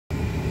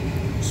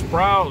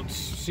Sprouts,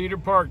 Cedar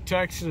Park,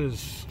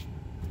 Texas.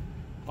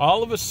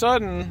 All of a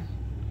sudden,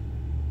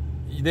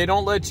 they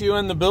don't let you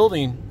in the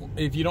building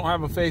if you don't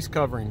have a face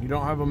covering, you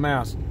don't have a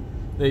mask.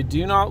 They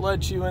do not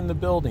let you in the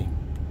building.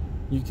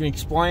 You can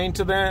explain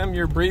to them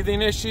your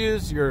breathing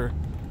issues, your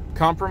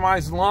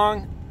compromised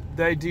lung.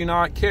 They do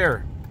not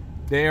care.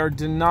 They are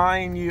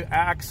denying you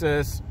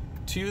access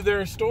to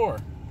their store.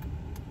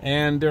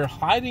 And they're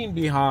hiding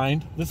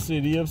behind the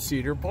city of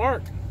Cedar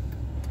Park.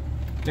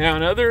 Now,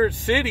 in other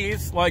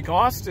cities like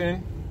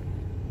Austin,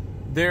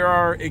 there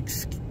are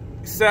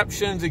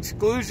exceptions,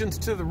 exclusions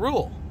to the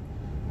rule.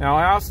 Now,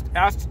 I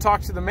asked to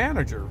talk to the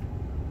manager.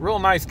 Real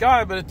nice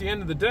guy, but at the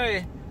end of the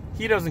day,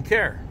 he doesn't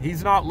care.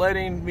 He's not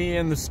letting me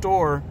in the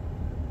store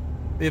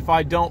if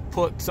I don't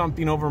put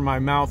something over my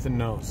mouth and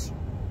nose.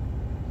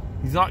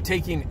 He's not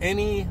taking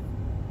any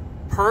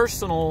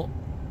personal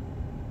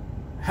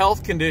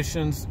health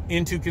conditions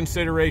into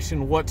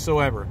consideration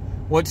whatsoever.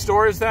 What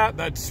store is that?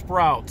 That's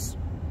Sprouts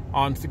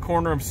on the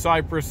corner of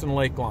Cypress and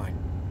Lakeline.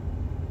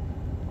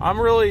 I'm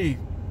really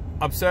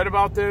upset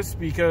about this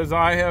because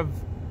I have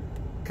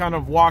kind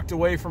of walked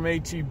away from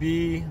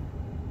HEB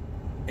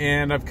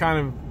and I've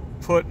kind of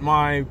put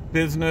my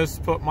business,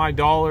 put my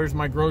dollars,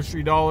 my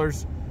grocery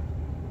dollars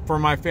for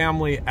my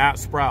family at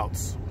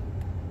Sprouts.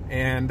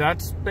 And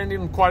that's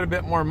spending quite a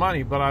bit more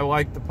money, but I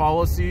like the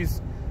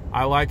policies.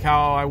 I like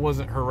how I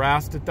wasn't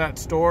harassed at that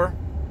store.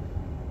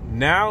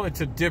 Now it's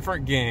a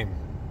different game.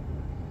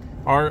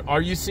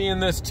 Are you seeing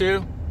this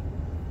too?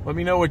 Let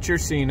me know what you're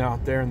seeing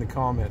out there in the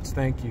comments.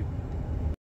 Thank you.